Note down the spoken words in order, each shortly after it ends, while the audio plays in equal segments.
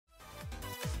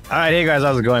Alright, hey guys,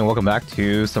 how's it going? Welcome back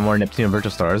to some more Neptunia Virtual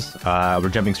Stars. We're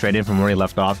jumping straight in from where we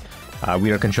left off.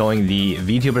 We are controlling the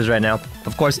VTubers right now.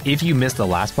 Of course, if you missed the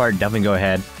last part, definitely go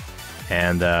ahead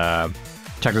and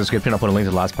check the description. I'll put a link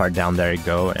to the last part down there. You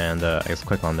go and I guess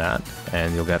click on that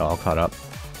and you'll get all caught up.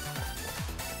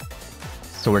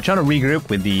 So we're trying to regroup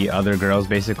with the other girls,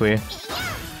 basically.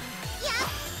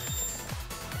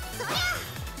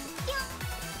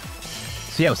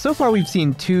 So yeah, so far we've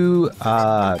seen two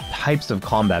types of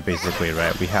combat, basically,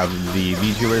 right? We have the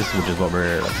VTubers, which is what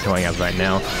we're showing as right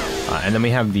now, and then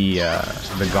we have the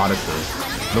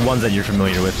goddesses, the ones that you're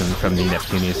familiar with from the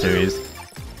Neptunia series.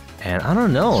 And I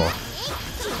don't know,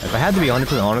 if I had to be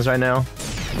 100% honest right now, I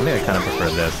think I kind of prefer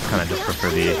this. Kind of just prefer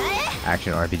the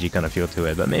action RPG kind of feel to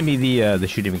it. But maybe the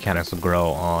shooting mechanics will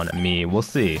grow on me. We'll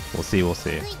see. We'll see. We'll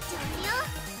see.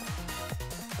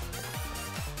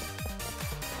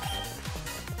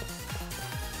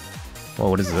 Well,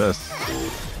 what is this?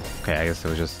 Okay, I guess it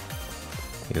was just...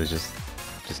 he was just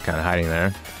kind of hiding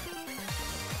there.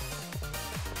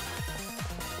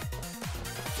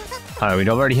 Alright, we'd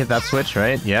already hit that switch,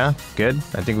 right? Yeah, good.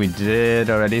 I think we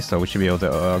did already, so we should be able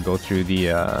to go through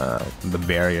the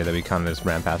barrier that we kind of just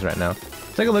ran past right now.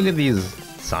 Take a look at these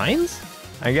signs,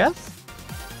 I guess?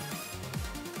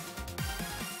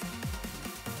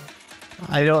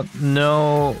 I don't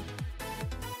know...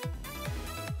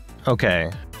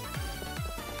 Okay.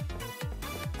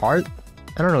 Art?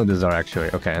 I don't know what these are actually.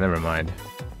 Okay, never mind.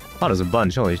 Oh, there's a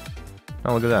bunch. Holy...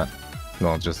 oh, look at that.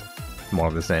 Well, it's just more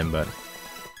of the same, but...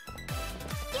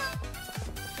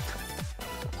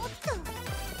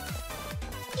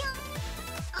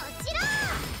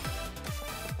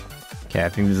 okay, I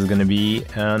think this is gonna be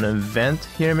an event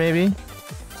here, maybe?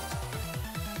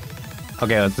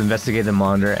 Okay, let's investigate the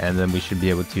monitor, and then we should be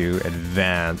able to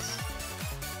advance.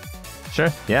 Sure,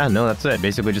 yeah, no, that's it.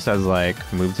 Basically just says, like,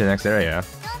 move to the next area.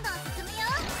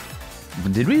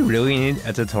 Did we really need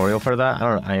a tutorial for that?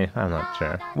 I'm not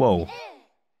sure. Whoa.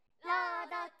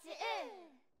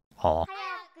 Aw.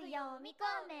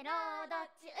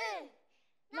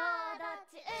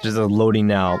 Just a loading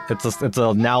now. It's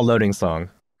a now loading song.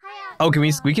 Oh,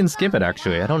 we can skip it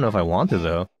actually. I don't know if I want to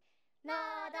though.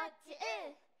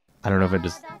 I don't know if it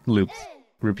just loops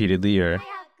repeatedly or...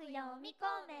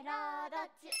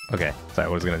 okay, sorry,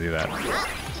 I was gonna do that.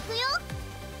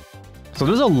 So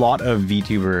there's a lot of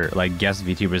VTuber, like guest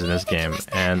VTubers in this game,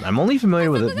 and I'm only familiar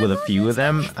with a few of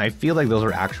them. I feel like those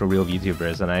are actual real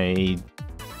VTubers, and I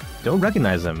don't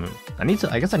recognize them. I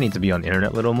guess I need to be on the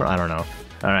internet a little more. I don't know.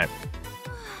 All right.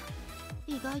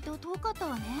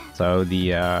 So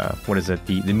the what is it?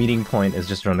 The meeting point is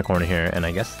just around the corner here, and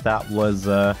I guess that was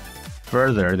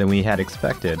further than we had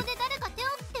expected. All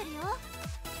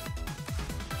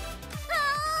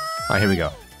right, here we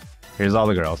go. Here's all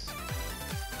the girls.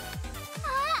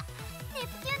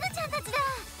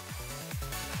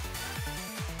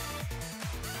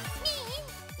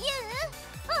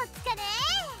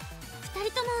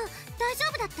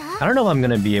 I don't know if I'm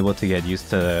gonna be able to get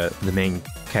used to the main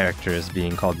characters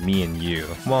being called me and you.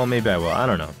 Well, maybe I will. I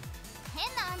don't know.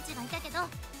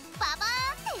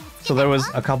 So there was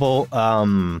a couple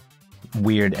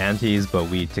weird aunties, but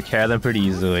we took care of them pretty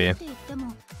easily.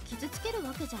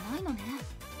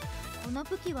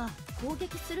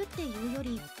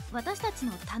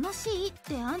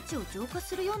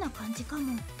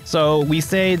 So we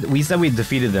said we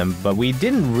defeated them, but we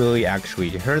didn't really actually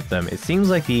hurt them. It seems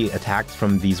like the attacks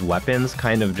from these weapons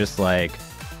kind of just like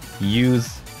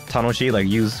use tanoshi, like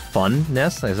use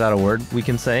funness. Is that a word we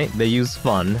can say? They use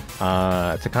fun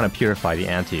to kind of purify the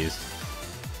antis.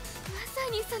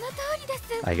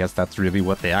 I guess that's really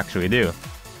what they actually do.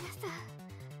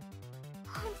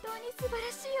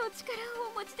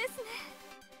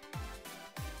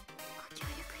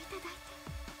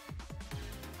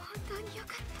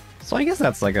 So I guess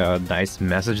that's like a nice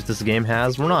message this game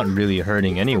has. We're not really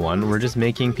hurting anyone, we're just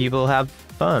making people have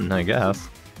fun, I guess.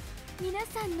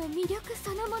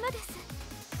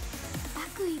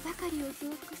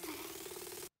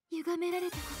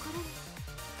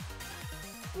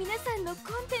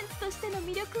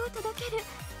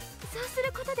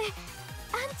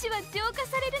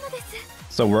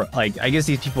 So we're like, I guess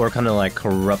these people are kind of like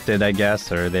corrupted, I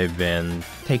guess, or they've been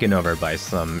taken over by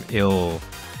some ill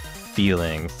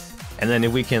feelings. And then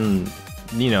if we can,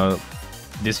 you know,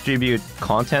 distribute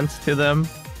contents to them,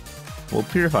 we'll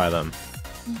purify them.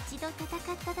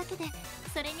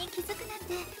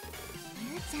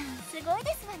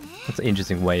 That's an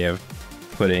interesting way of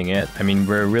putting it. I mean,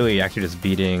 we're really actually just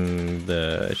beating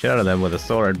the shit out of them with a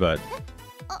sword, but...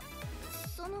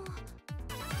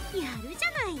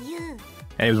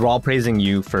 And it was all praising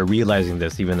you for realizing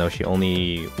this, even though she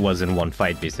only was in one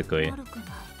fight, basically.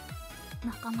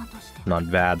 Not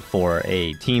bad for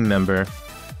a team member.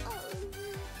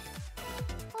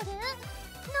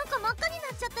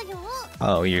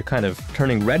 Oh, you're kind of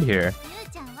turning red here.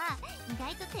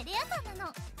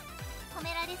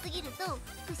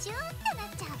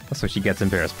 So she gets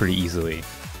embarrassed pretty easily.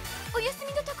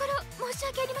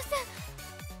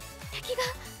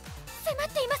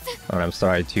 Alright, I'm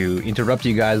sorry to interrupt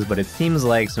you guys, but it seems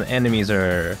like some enemies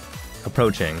are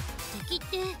approaching.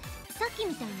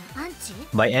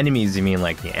 By enemies, you mean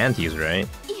like the antis, right?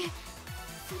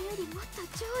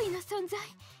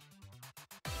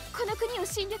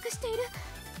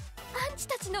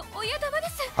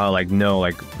 Oh, like, no,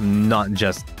 like, not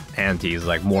just antis,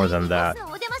 like, more than that.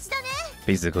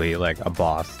 Basically, like, a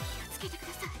boss.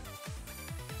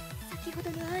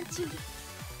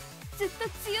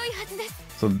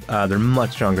 So, they're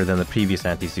much stronger than the previous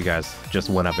antis you guys just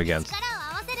went up against.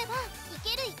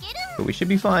 But we should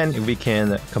be fine if we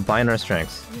can combine our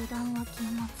strengths.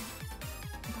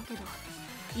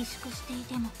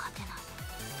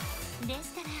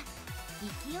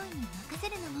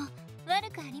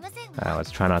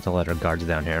 Let's try not to let our guards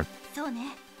down here.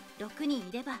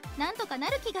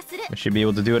 We should be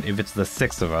able to do it if it's the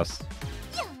 6 of us.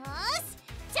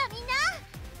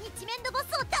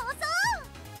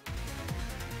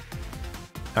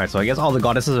 Alright, so I guess all the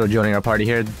goddesses are joining our party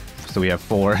here. So we have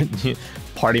 4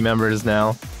 party members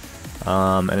now.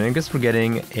 And I guess we're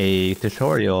getting a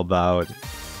tutorial about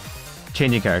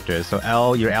changing characters.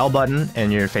 So your L button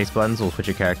and your face buttons will switch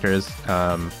your characters.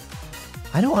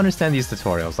 I don't understand these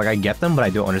tutorials. Like, I get them, but I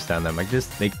don't understand them. Like,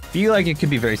 they feel like it could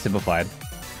be very simplified.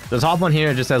 The top one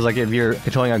here just says, like, if you're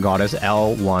controlling a goddess,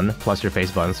 L1 plus your face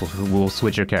buttons will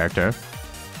switch your character,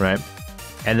 right?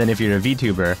 And then if you're a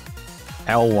VTuber,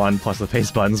 L1 plus the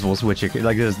face buttons will switch your...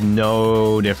 Like, there's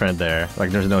no difference there. Like,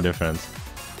 there's no difference.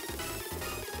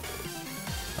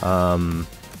 Oh,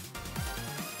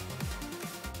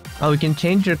 we can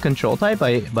change your control type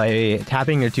by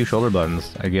tapping your 2 shoulder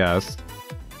buttons, I guess.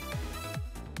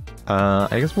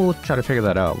 I guess we'll try to figure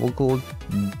that out. We'll go...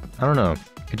 I don't know.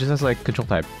 It just has, like, control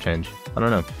type change. I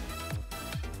don't know.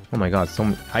 Oh my god,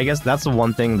 I guess that's the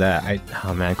one thing that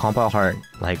oh man, Compile Heart,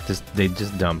 like, they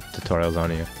just dump tutorials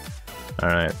on you.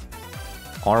 Alright.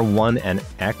 R1 and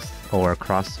X, or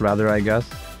cross rather, I guess.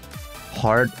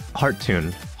 Heart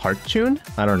tune. Heart tune?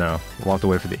 I don't know. We'll have to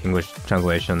wait for the English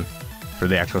translation for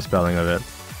the actual spelling of it.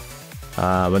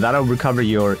 But that'll recover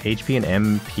your HP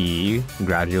and MP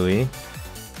gradually.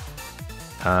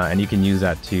 And you can use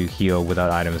that to heal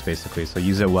without items, basically, so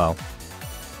use it well.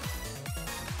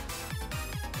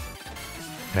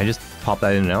 Can I just pop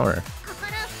that in an hour?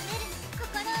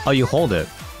 Oh, you hold it.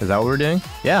 Is that what we're doing?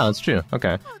 Yeah, that's true.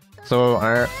 Okay. So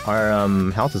our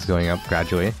health is going up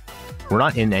gradually. We're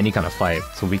not in any kind of fight,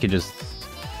 so we could just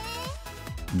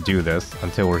do this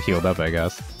until we're healed up, I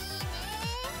guess.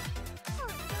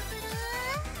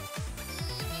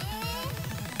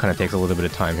 Kind of takes a little bit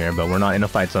of time here, but we're not in a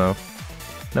fight, so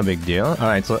no big deal.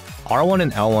 Alright, so R1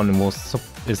 and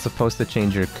L1 is supposed to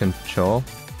change your control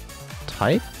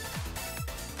type?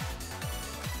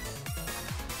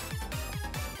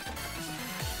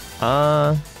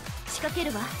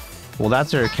 Well,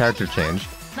 that's her character change.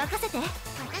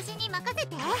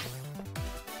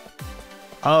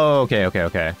 Oh, okay.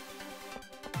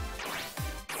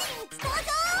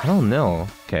 I don't know.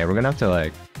 Okay, we're gonna have to,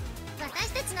 like...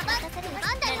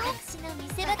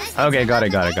 Okay, got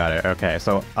it. Okay,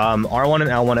 so R1 and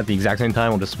L1 at the exact same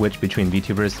time will just switch between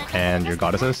VTubers and your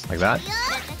goddesses, like that.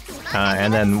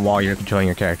 And then while you're controlling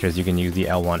your characters, you can use the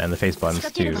L1 and the face buttons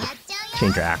to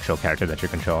change your actual character that you're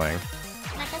controlling.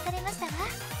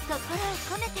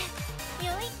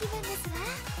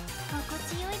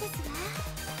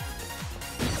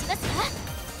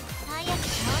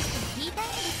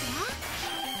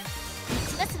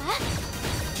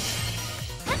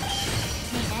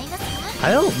 I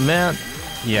don't, man.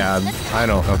 Yeah, I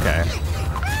don't. Okay.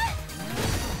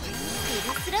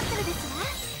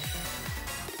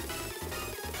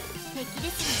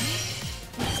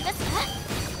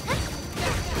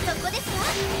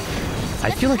 I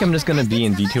feel like I'm just gonna be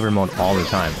in VTuber mode all the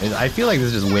time. I feel like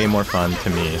this is just way more fun to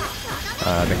me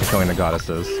than controlling the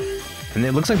goddesses. And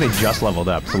it looks like they just leveled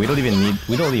up, so we don't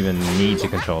even need to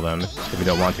control them if we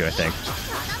don't want to, I think.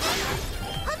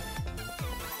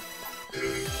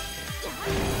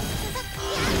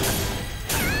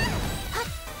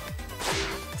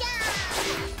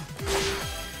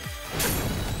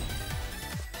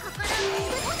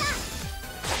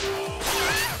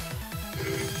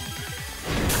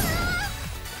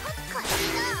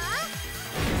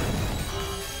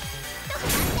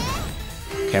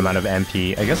 amount of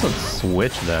MP. I guess let's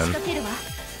switch then.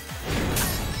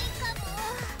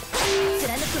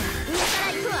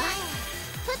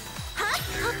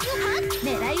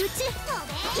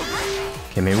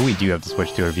 Okay, maybe we do have to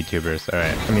switch to our VTubers.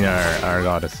 Alright, I mean our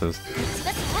goddesses.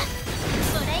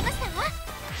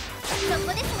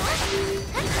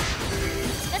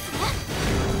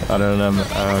 I don't know.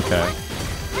 Okay.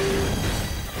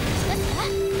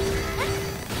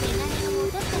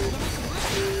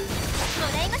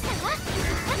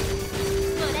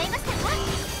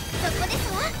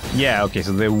 Yeah, okay,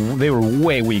 so they were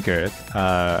way weaker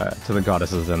to the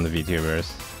goddesses than the VTubers.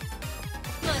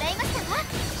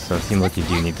 So it seems like you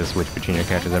do need to switch between your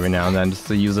characters every now and then just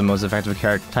to use the most effective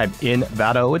character type in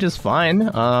battle, which is fine.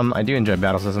 I do enjoy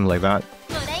battle systems like that.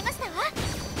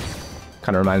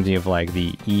 Kind of reminds me of like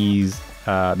the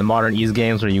modern Ease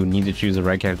games where you need to choose the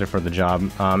right character for the job.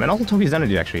 And also Toki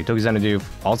Xanadu actually. Toki Xanadu,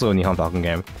 also a Nihon Falcon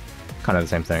game. Kind of the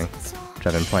same thing. Which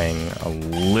I've been playing a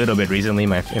little bit recently in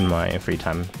my free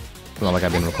time. It's not like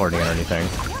I've been recording it or anything.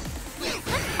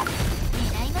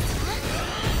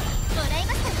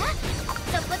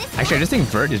 Actually, I just think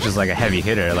Vert is just like a heavy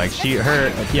hitter. Like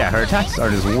her attacks are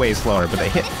just way slower, but they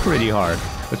hit pretty hard.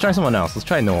 Let's try someone else. Let's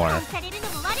try Noir.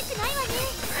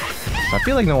 So I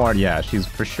feel like Noir, yeah, she's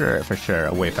for sure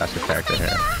a way faster character here.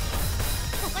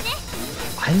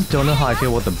 I just don't know how I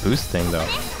feel with the boost thing though.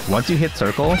 Once you hit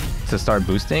circle to start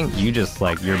boosting, you just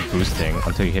like you're boosting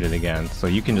until you hit it again. So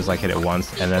you can just like hit it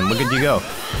once and then look at you go.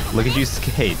 Look at you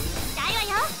skate.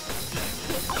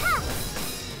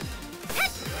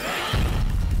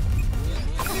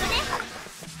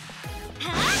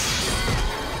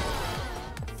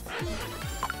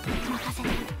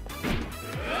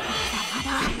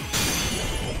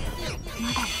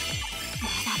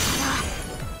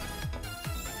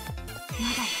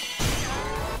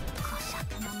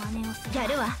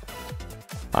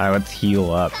 Alright, let's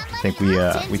heal up. I think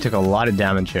we took a lot of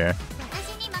damage here.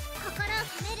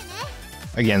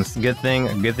 Again, good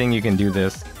thing you can do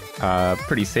this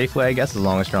pretty safely, I guess, as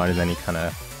long as you're not in any kind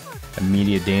of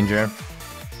immediate danger.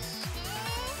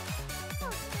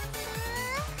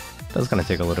 That's gonna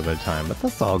take a little bit of time, but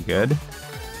that's all good.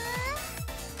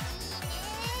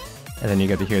 And then you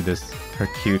get to hear her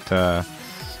cute,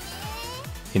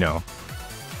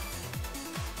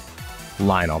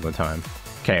 line all the time.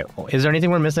 Okay, is there anything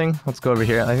we're missing? Let's go over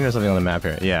here. I think there's something on the map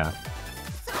here. Yeah.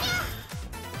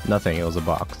 Nothing, it was a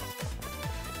box.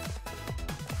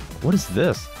 What is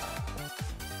this?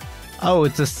 Oh,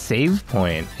 it's a save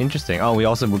point. Interesting. Oh, we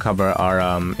also recover our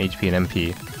HP and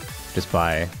MP just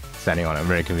by standing on it.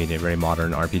 Very convenient, very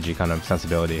modern RPG kind of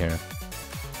sensibility here.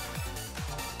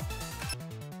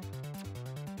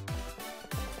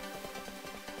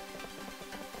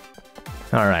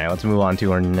 Alright, let's move on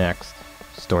to our next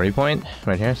story point.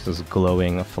 Right here, it's this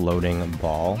glowing, floating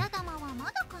ball.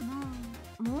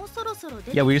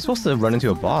 Yeah, we were supposed to run into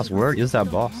a boss. Where is that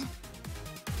boss?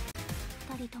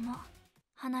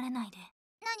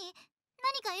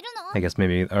 I guess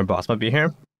maybe our boss might be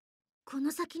here.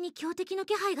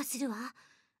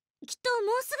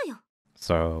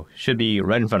 So, should be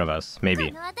right in front of us,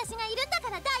 maybe.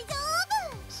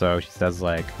 So she says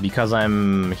like, because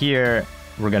I'm here,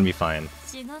 we're gonna be fine.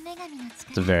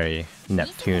 It's a very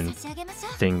Neptune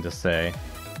thing to say.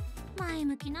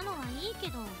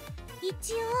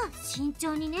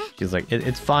 She's like,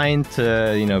 it's fine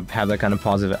to, have that kind of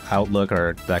positive outlook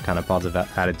or that kind of positive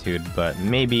attitude, but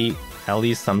maybe, at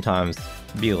least sometimes,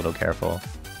 be a little careful.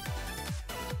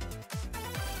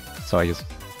 So I just...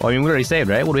 Well, I mean, we already saved,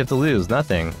 right? What do we have to lose?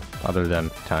 Nothing. Other than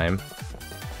time.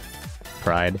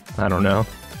 Pride. I don't know.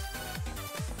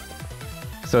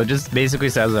 So it just basically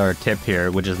says our tip here,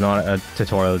 which is not a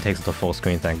tutorial that takes us to full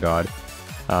screen, thank God.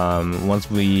 Once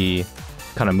we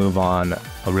kind of move on,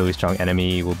 a really strong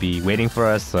enemy will be waiting for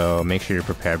us, so make sure you're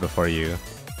prepared before you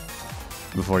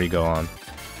go on.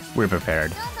 We're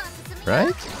prepared.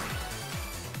 Right?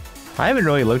 I haven't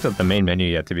really looked at the main menu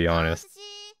yet, to be honest.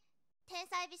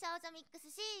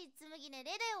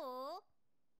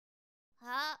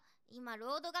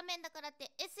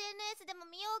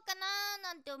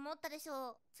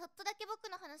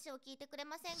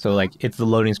 So like, it's the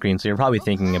loading screen, so you're probably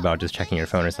thinking about just checking your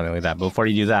phone or something like that. But before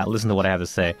you do that, listen to what I have to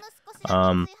say.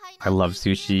 I love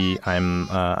sushi. I'm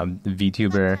a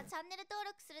VTuber.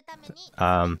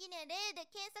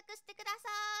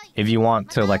 If you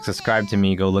want to like subscribe to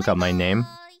me, go look up my name.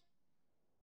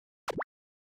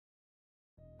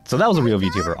 So that was a real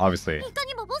VTuber, obviously.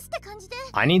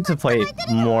 I need to play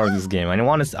more of this game. I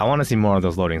want to see more of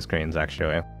those loading screens,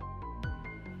 actually.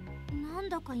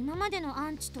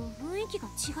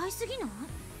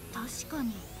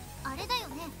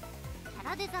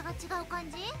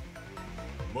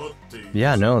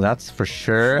 Yeah, no, that's for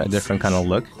sure a different kind of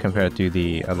look compared to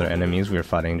the other enemies we were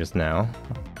fighting just now.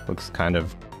 Looks kind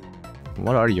of...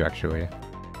 What are you actually?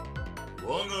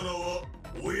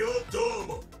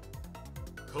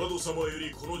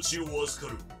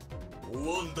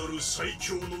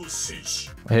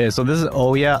 Hey, so this is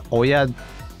Oya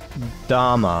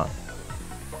Dama.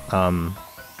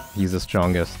 He's the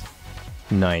strongest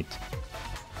knight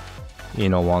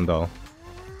in Owando.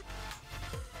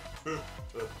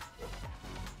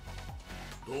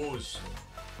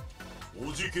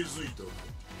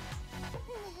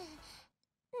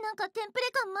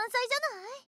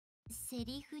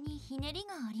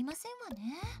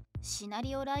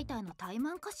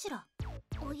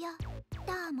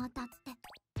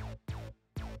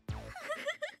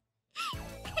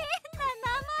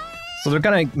 So they're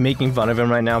kind of making fun of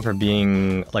him right now for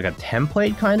being like a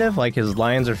template, kind of. Like his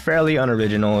lines are fairly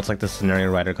unoriginal. It's like the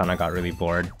scenario writer kind of got really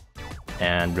bored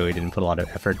and really didn't put a lot of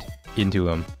effort into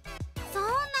him.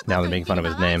 Now they're making fun of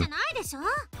his name.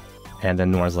 And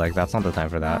then Noir's like, that's not the time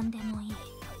for that.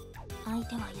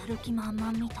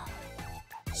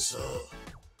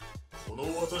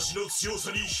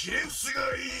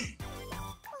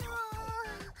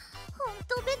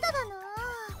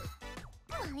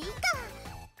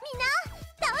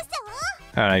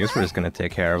 Alright, I guess we're just gonna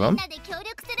take care of him.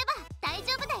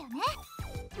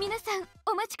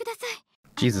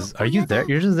 Jesus, are you there?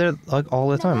 You're just there like all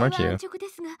the time, aren't you?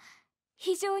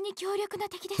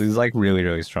 So he's like really,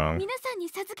 really strong.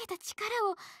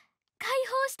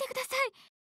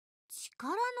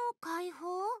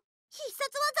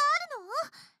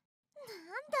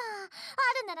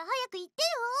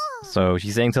 So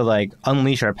she's saying to like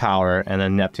unleash our power, and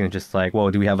then Neptune's just like,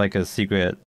 whoa, do we have like a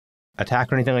secret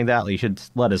attack or anything like that? Like, you should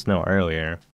let us know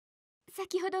earlier.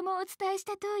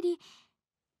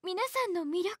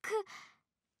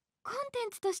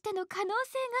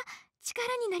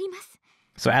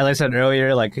 So as I said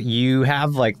earlier, like you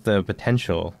have like the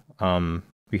potential.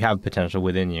 You have potential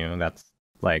within you. That's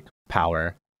like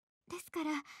power.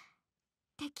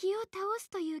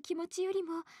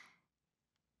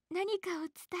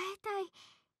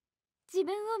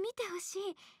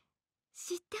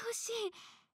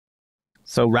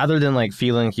 So rather than like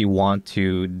feeling like you want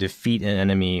to defeat an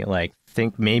enemy, like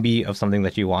think maybe of something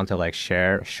that you want to like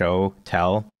share, show,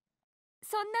 tell.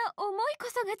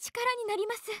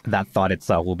 That thought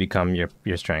itself will become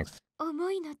your strength.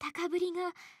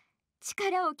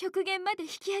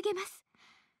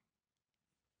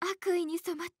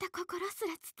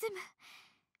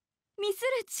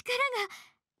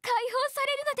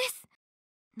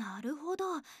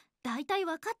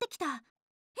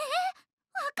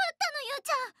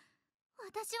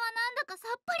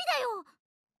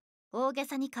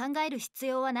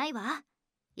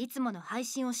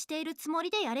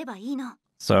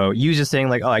 So Yu's just saying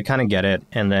like, oh, I kind of get it,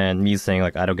 and then Mi's saying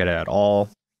like, I don't get it at all,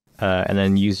 and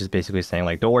then Yu's just basically saying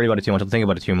like, don't worry about it too much, don't think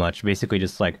about it too much. Basically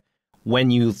just like, when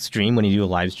you stream, when you do a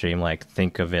live stream, like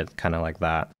think of it kind of like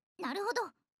that.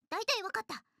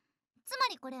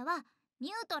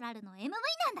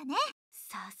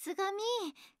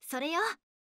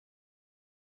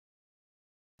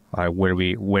 Alright,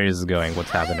 where is it going? What's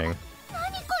happening?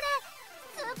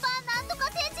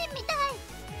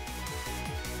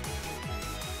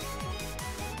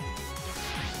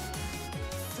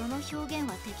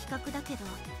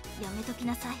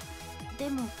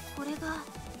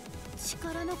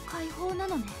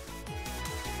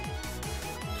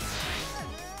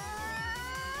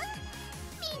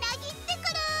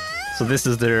 So this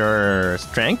is their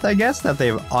strength, I guess, that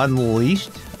they've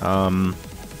unleashed.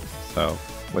 So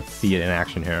let's see it in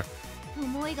action here.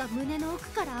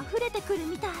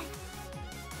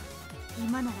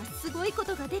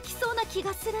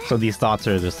 So these thoughts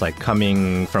are just like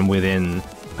coming from within,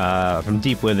 from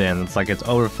deep within. It's like it's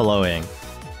overflowing.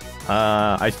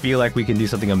 I feel like we can do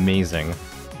something amazing.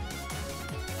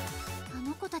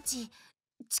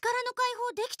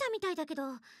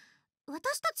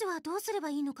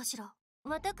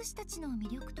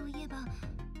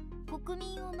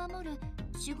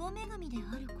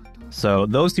 So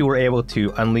those two were able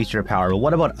to unleash their power. But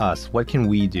what about us? What can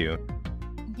we do?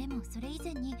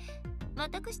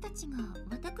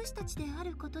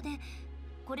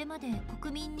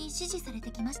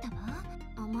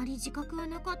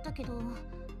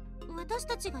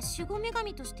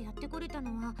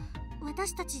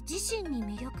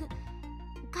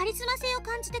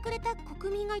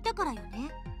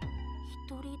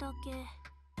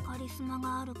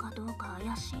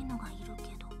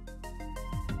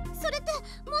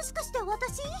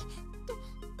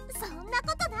 そんな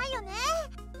ことないよね。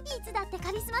いつだって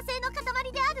カリスマ性の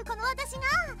塊であるこの私が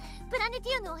プラネテ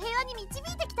ィウムを平和に導い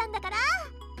てきたんだから。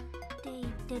って言っ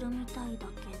てるみたいだ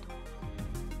け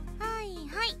ど。はい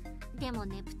はい。でも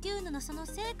ネプテューヌのその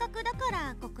性格だか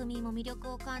ら国民も魅力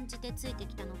を感じてついて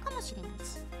きたのかもしれない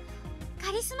し、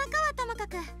カリスマかはともか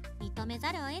く認め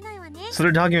ざるを得ないわね。 So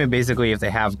they're talking about basically if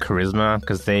they have charisma,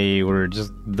 because they were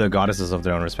just the goddesses of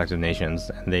their own respective nations,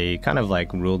 and they kind of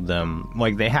like ruled them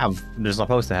like they're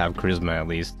supposed to have charisma at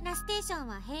least. ラステーション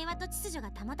は平和と秩序が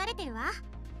保たれてるわ。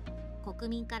国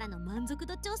民からの満足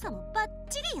度調査もバッ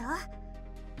チリよ。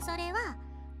それは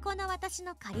この私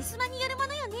のカリスマによるも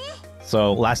のよね。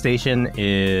 So Last Station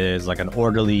is like an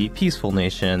orderly, peaceful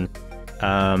nation,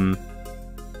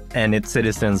 and its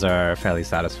citizens are fairly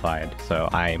satisfied. So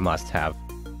I must have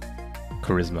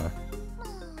charisma.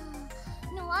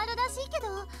 ノワールらしいけど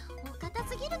お堅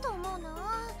すぎると思うな。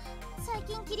最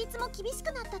近規律も厳し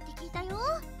くなったって聞いたよ。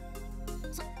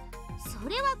そ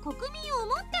れは国民を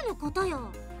思ってのこと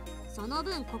よ。その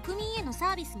分国民へのサ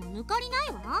ービスも抜かりない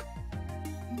わ。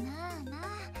なあなあ、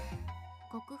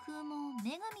国風も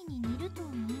女神に似ると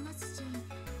思いますし、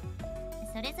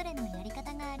それぞれのやり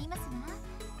方がありますが、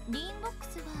リーンボック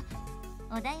ス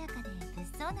は穏やかで物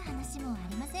騒な話もあ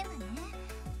りませんわね。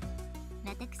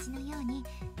私のように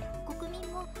国民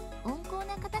も温厚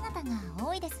な方々が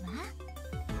多いですわ。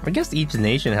I guess each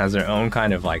nation has their own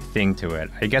kind of like thing to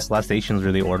it. I guess Last Station's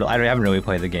really orderly. I haven't really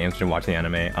played the games or watched the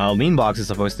anime. Leanbox is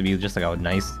supposed to be just like a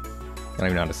nice, I don't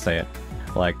even know how to say it.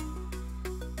 Like,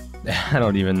 I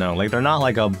don't even know. Like, they're not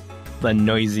like a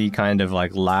noisy kind of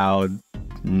like loud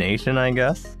nation, I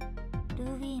guess.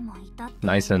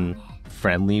 Nice and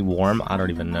friendly, warm. I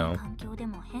don't even know.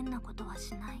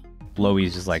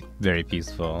 Blowy's just like very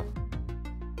peaceful.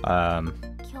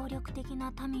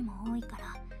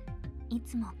 い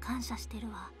つも感謝してる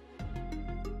わ。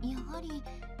やはり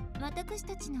私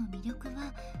たちの魅力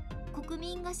は国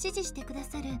民が支持してくだ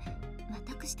さる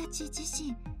私たち自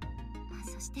身、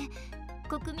そして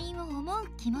国民を思う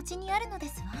気持ちにあるので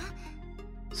すわ。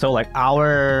 So like I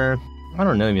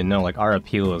don't even know, like our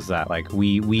appeal is that like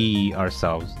we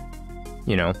ourselves,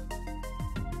 you know.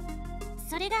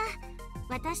 それが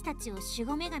私たちを守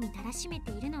護女神たらしめ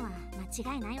ているのは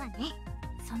間違いないわね。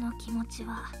その気持ち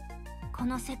はこ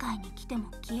の世界に来て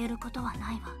も消えることは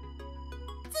ないわ。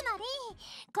つまり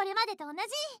これまでと同じ、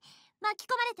巻き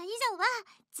込まれた以上は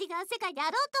違う世界であろ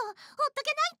うとほっと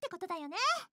けないってことだよね。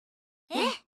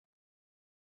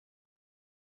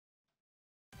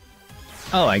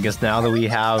Oh, I guess now that we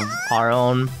have our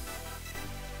own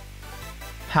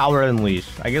power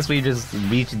unleashed, I guess we just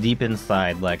reach deep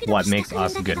inside like what makes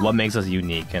us good, what makes us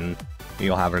unique, and we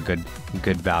all have our good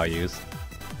values.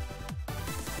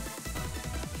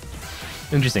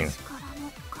 Interesting.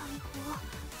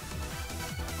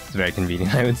 It's very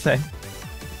convenient, I would say.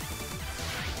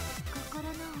 心の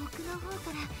奥の方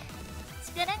から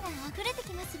力が溢れて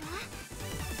きますわ。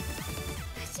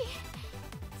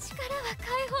力は解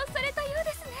放されたよう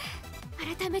ですね。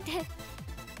改めて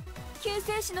救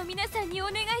世主の皆さんにお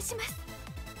願いします。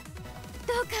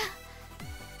どうか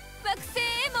惑星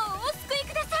エモをお救い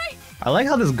ください。 I like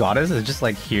how this goddess is just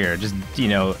like here, just, you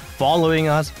know, following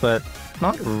us, but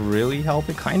not really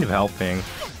helping, kind of helping.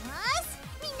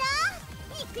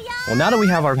 Well, now that we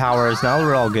have our powers, now that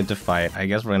we're all good to fight, I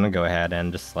guess we're gonna go ahead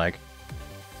and just, like,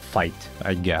 fight,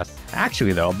 I guess.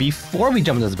 Actually, though, before we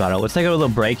jump into this battle, let's take a little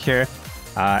break here.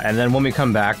 And then when we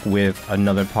come back with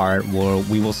another part,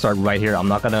 we will start right here. I'm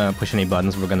not gonna push any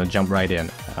buttons, we're gonna jump right in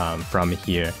from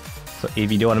here. So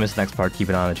if you do want to miss the next part, keep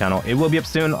it on the channel. It will be up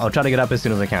soon. I'll try to get up as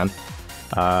soon as I can.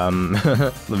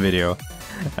 The video.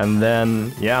 And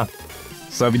then, yeah.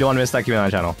 So if you don't want to miss that, keep it on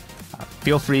the channel.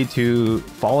 Feel free to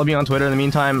follow me on Twitter in the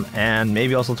meantime, and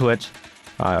maybe also Twitch.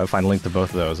 I'll find a link to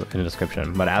both of those in the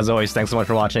description. But as always, thanks so much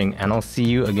for watching, and I'll see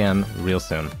you again real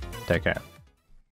soon. Take care.